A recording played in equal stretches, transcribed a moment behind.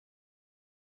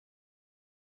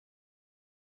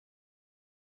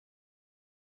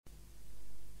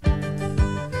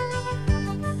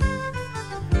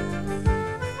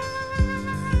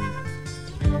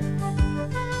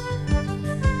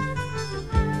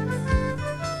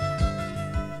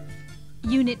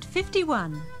Unit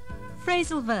 51,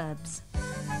 Phrasal Verbs.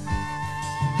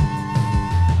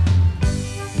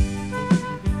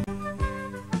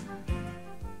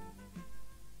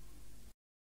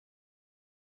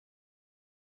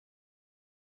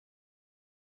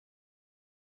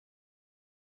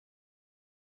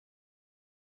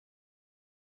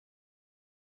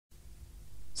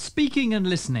 Speaking and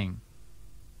listening.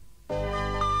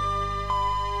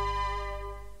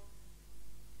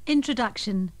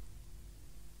 Introduction.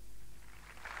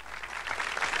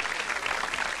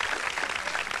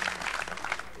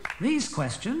 These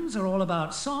questions are all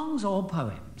about songs or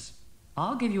poems.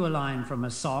 I'll give you a line from a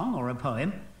song or a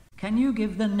poem. Can you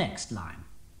give the next line?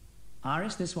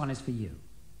 Iris, this one is for you.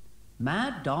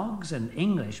 Mad dogs and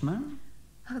Englishmen.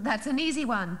 Oh, that's an easy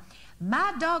one.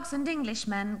 Mad dogs and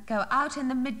Englishmen go out in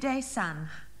the midday sun.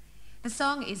 The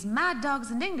song is Mad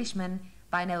Dogs and Englishmen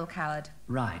by Noel Coward.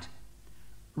 Right.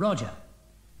 Roger.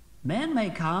 Men may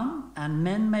come and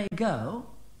men may go.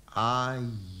 Ah,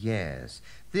 yes.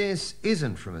 This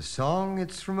isn't from a song,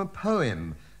 it's from a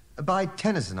poem. By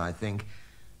Tennyson, I think.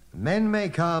 Men may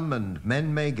come and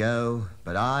men may go,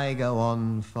 but I go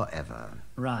on forever.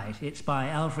 Right. It's by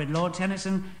Alfred Lord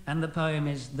Tennyson, and the poem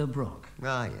is The Brook.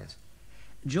 Ah, yes.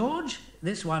 George,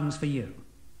 this one's for you.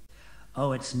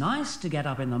 Oh, it's nice to get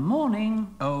up in the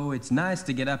morning. Oh, it's nice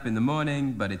to get up in the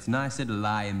morning, but it's nicer to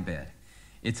lie in bed.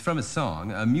 It's from a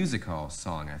song, a music hall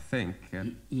song, I think.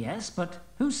 Yes, but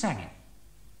who sang it?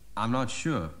 I'm not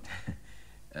sure.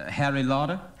 Harry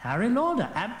Lauder? Harry Lauder.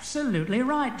 Absolutely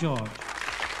right, George.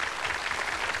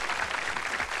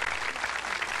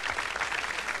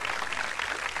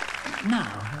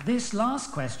 Now, this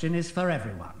last question is for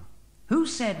everyone. Who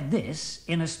said this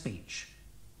in a speech?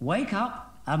 Wake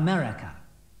up, America.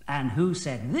 And who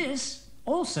said this,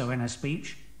 also in a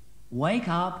speech? Wake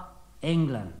up,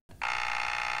 England.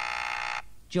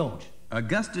 George.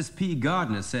 Augustus P.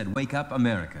 Gardner said, "Wake up,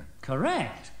 America."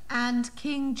 Correct. And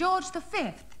King George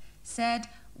V said,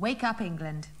 "Wake up,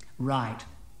 England." Right.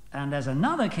 And as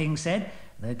another king said,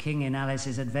 the king in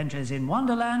Alice's Adventures in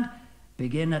Wonderland,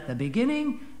 begin at the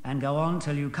beginning and go on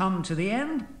till you come to the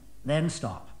end, then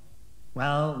stop.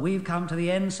 Well, we've come to the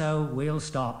end, so we'll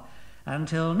stop.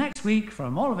 Until next week,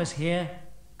 from all of us here,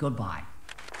 goodbye.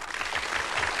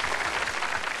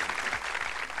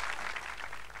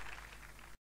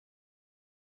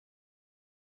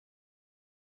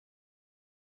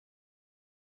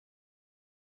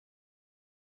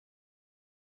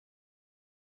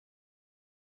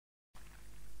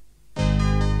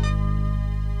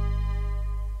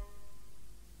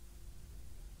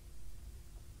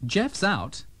 Jeff's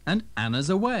out and Anna's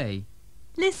away.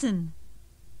 Listen.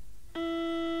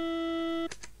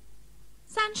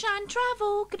 Sunshine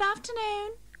Travel, good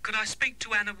afternoon. Could I speak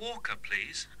to Anna Walker,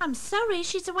 please? I'm sorry,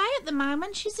 she's away at the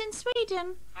moment. She's in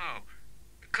Sweden. Oh.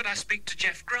 Could I speak to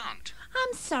Jeff Grant?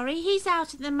 I'm sorry, he's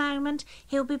out at the moment.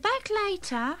 He'll be back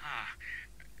later. Ah.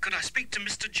 Could I speak to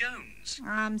Mr. Jones?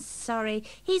 I'm sorry,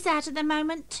 he's out at the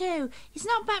moment too. He's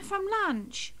not back from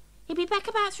lunch. He'll be back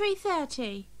about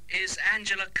 3:30. Is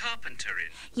Angela Carpenter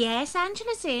in? Yes,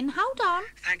 Angela's in. Hold on.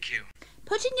 Thank you.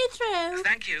 Putting you through.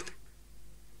 Thank you.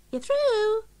 You're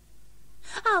through.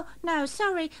 Oh, no,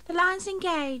 sorry. The line's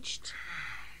engaged.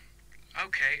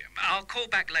 Okay, I'll call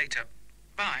back later.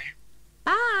 Bye.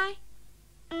 Bye.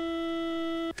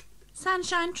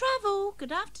 Sunshine Travel,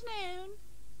 good afternoon.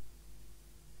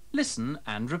 Listen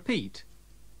and repeat.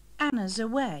 Anna's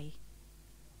away.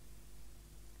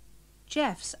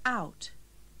 Jeff's out.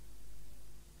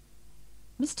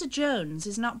 Mr. Jones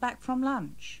is not back from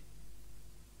lunch.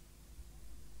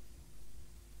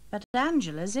 But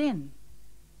Angela's in.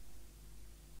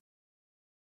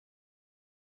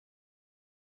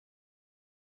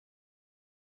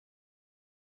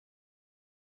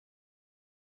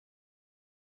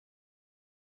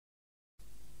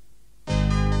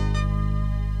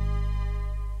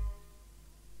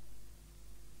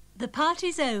 The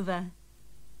party's over.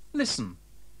 Listen.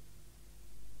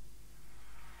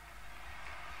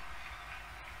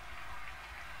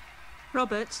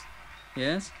 Robert.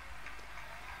 Yes?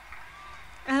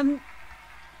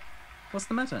 What's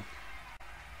the matter?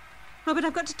 Robert,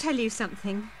 I've got to tell you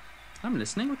something. I'm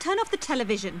listening. Well, turn off the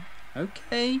television.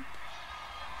 Okay.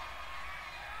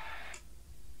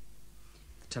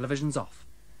 The television's off.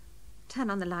 Turn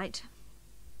on the light.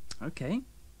 Okay.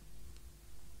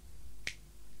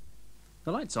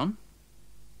 The light's on.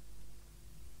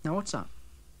 Now what's up?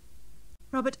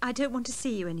 Robert, I don't want to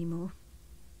see you anymore.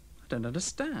 I don't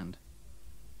understand.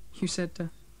 You said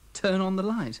turn on the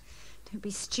light. Don't be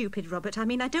stupid, Robert. I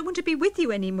mean, I don't want to be with you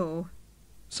anymore.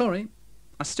 Sorry,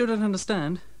 I still don't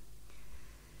understand.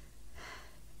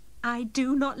 I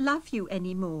do not love you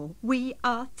anymore. We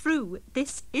are through.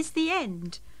 This is the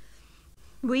end.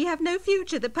 We have no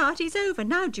future. The party's over.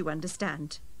 Now do you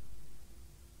understand?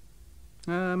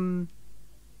 I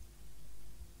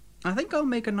think I'll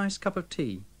make a nice cup of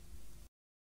tea.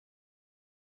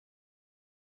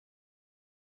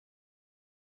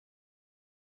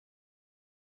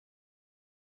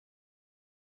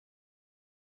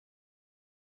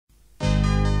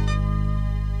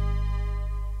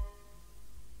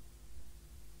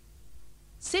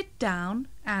 Sit down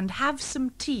and have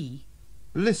some tea.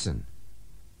 Listen.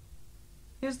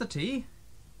 Here's the tea.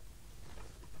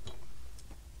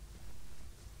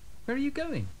 Where are you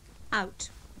going? Out.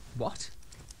 What?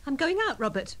 I'm going out,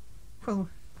 Robert. Well,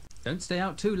 don't stay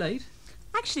out too late.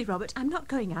 Actually, Robert, I'm not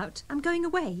going out. I'm going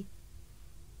away.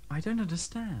 I don't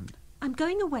understand. I'm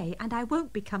going away and I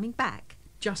won't be coming back.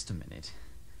 Just a minute.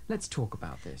 Let's talk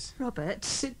about this. Robert.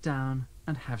 Sit down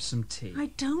and have some tea.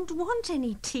 I don't want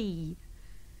any tea.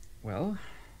 Well,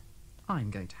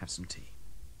 I'm going to have some tea.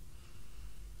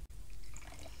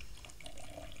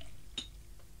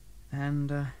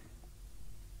 And,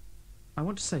 I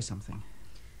want to say something.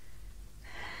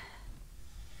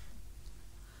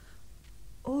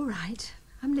 All right,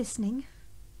 I'm listening.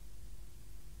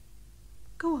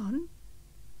 Go on.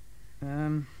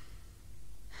 Are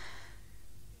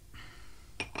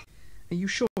you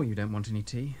sure you don't want any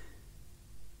tea?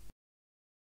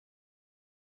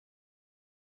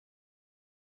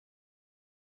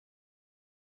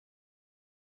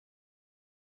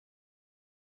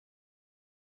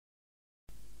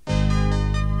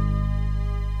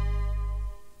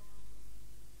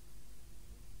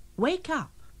 Wake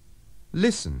up.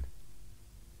 Listen.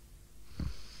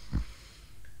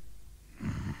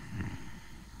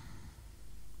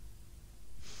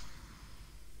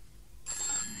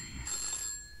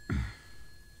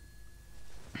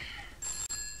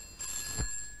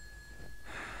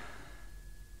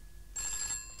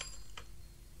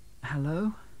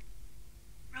 Hello?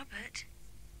 Robert,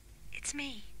 it's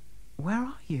me. Where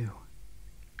are you?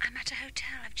 I'm at a hotel.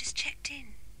 I've just checked in.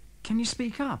 Can you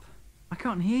speak up? I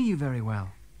can't hear you very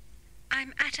well.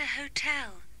 I'm at a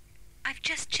hotel. I've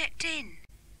just checked in.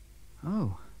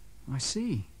 Oh, I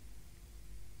see.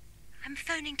 I'm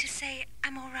phoning to say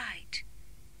I'm all right.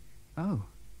 Oh.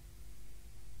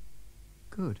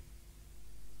 Good.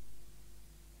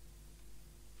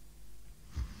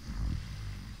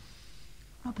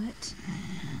 Robert.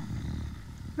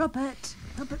 Robert.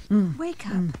 Robert, wake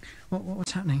up.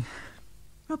 What's happening?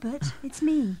 Robert, it's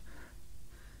me.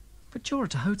 But you're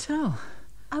at a hotel.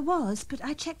 I was, but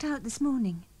I checked out this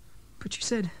morning. But you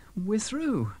said, we're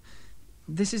through.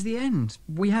 This is the end.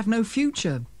 We have no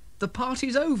future. The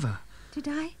party's over. Did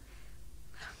I?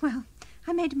 Well,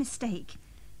 I made a mistake.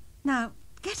 Now,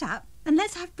 get up and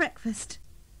let's have breakfast.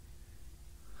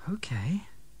 Okay.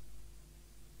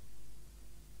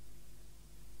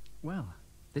 Well,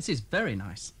 this is very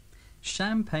nice.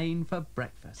 Champagne for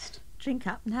breakfast. Drink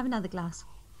up and have another glass.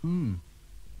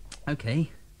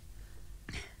 Okay.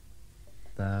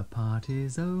 The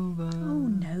party's over. Oh,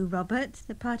 no, Robert.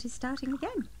 The party's starting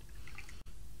again.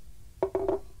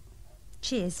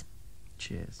 Cheers.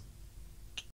 Cheers.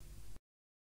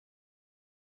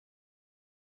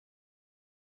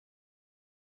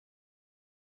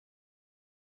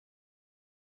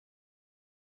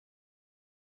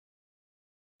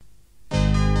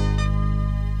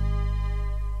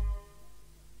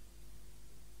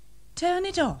 Turn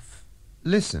it off.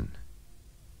 Listen.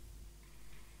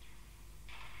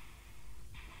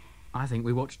 I think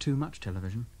we watch too much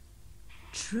television.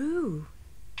 True.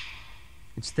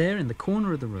 It's there in the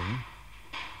corner of the room.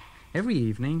 Every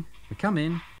evening, we come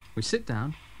in, we sit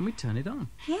down, and we turn it on.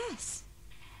 Yes.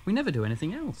 We never do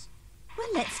anything else. Well,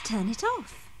 let's turn it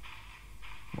off.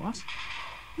 What?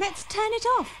 Let's turn it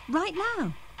off right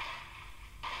now.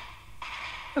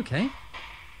 Okay.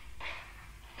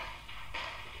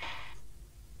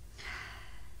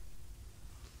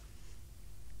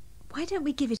 Why don't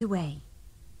we give it away?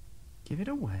 Give it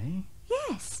away?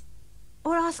 Yes.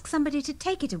 Or ask somebody to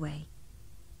take it away.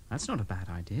 That's not a bad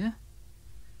idea.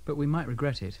 But we might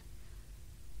regret it.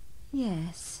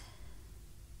 Yes.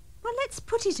 Well, let's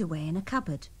put it away in a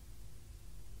cupboard.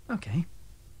 Okay.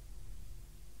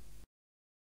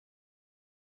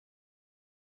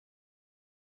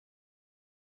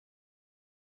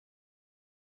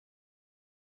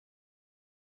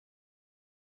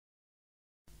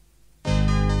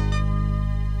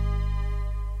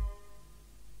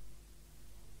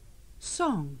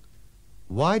 Song.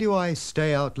 Why do I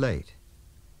stay out late?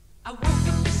 I woke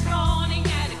up this morning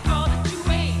at 8:45.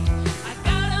 I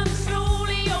got up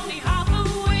slowly, only half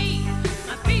awake.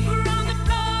 My feet were on the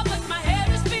floor, but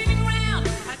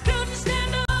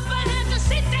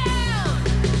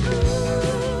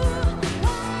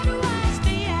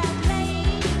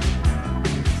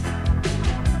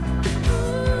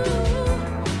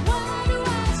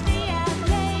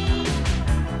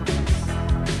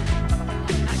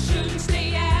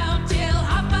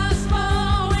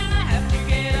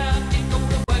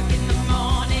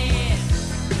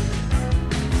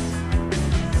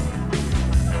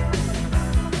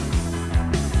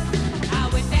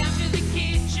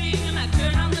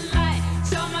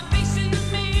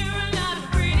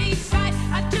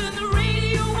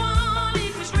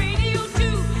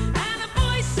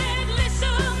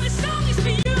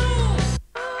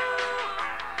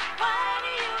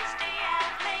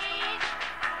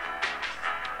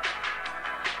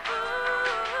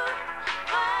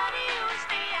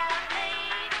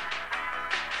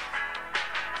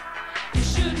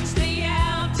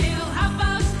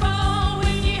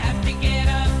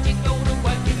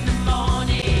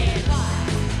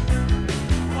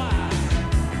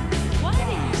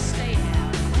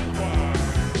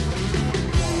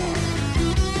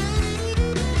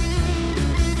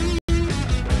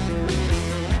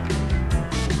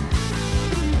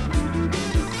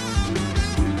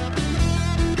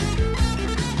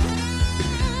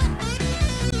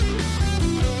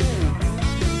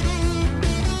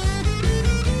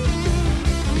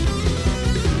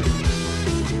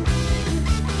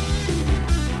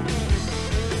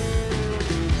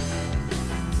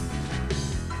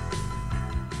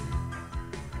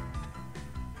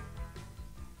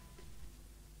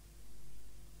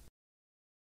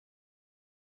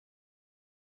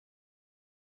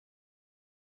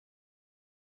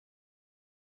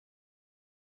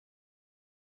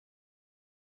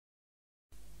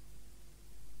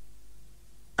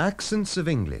Accents of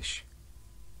English.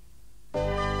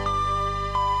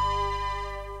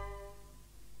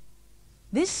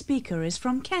 This speaker is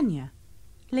from Kenya.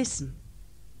 Listen.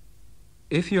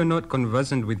 If you're not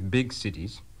conversant with big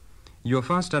cities, your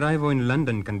first arrival in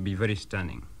London can be very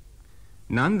stunning.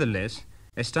 Nonetheless,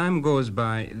 as time goes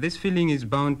by, this feeling is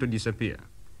bound to disappear.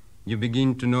 You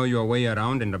begin to know your way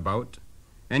around and about,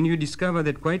 and you discover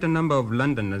that quite a number of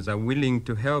Londoners are willing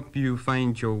to help you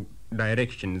find your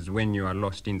directions when you are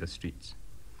lost in the streets.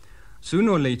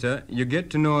 Sooner or later, you get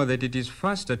to know that it is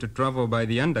faster to travel by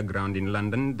the underground in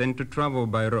London than to travel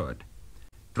by road.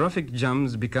 Traffic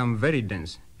jams become very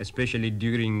dense, especially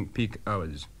during peak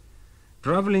hours.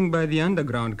 Traveling by the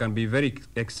underground can be very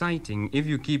exciting if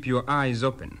you keep your eyes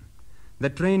open. The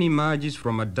train emerges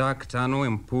from a dark tunnel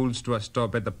and pulls to a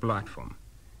stop at the platform.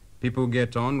 People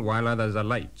get on while others are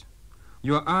late.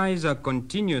 Your eyes are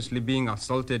continuously being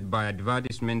assaulted by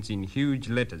advertisements in huge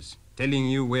letters, telling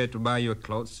you where to buy your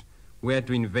clothes, where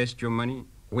to invest your money,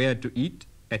 where to eat,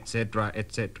 etc.,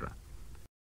 etc.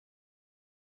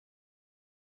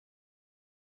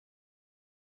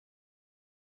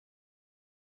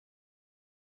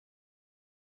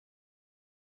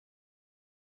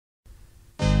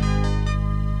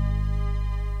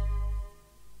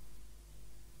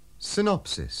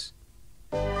 Synopsis.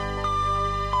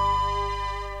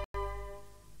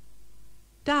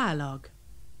 Dialogue.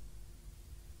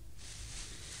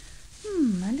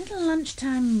 A little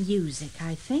lunchtime music,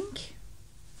 I think.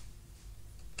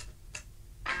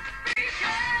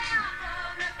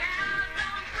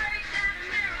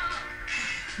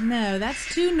 No,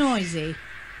 that's too noisy.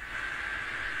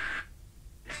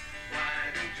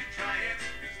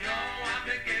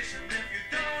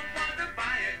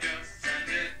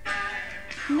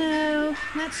 No,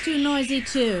 that's too noisy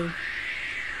too.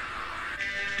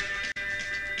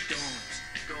 Don't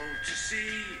go to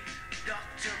see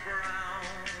Dr. Brown.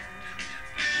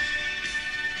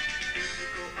 People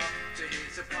go up to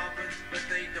his apartment, but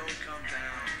they don't come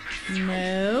down.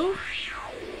 No.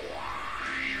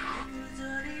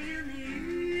 Early in the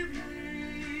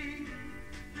evening,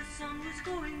 the sun was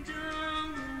going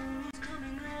down, the moon was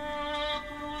coming up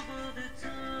over the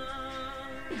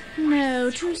town. No,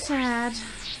 too sad.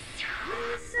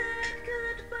 We said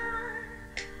goodbye,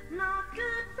 not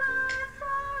goodbye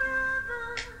forever.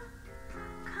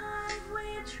 Can't we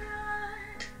try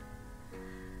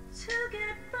to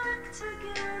get back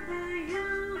together,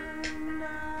 you and I?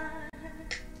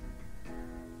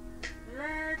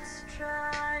 Let's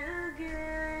try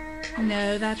again.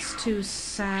 No, that's too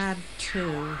sad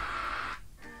too.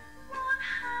 What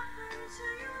happened to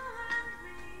you and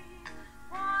me?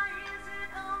 Why is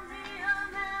it only a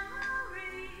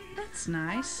memory? That's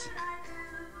nice. What did I do?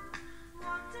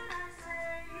 What did I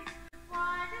say?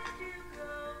 Why did you go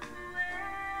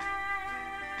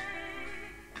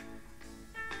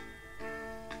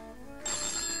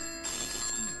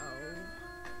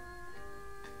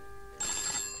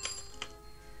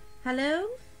Hello?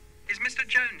 Is Mr.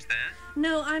 Jones there?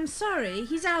 No, I'm sorry.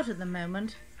 He's out at the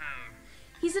moment. Oh.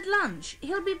 He's at lunch.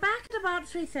 He'll be back at about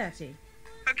 3:30.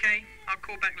 Okay, I'll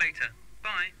call back later.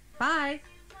 Bye. Bye.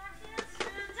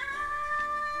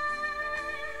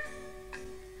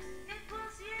 It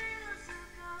was years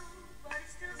ago, but it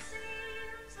still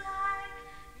seems like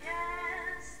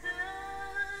yesterday.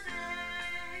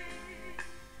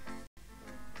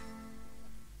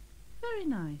 Very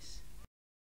nice.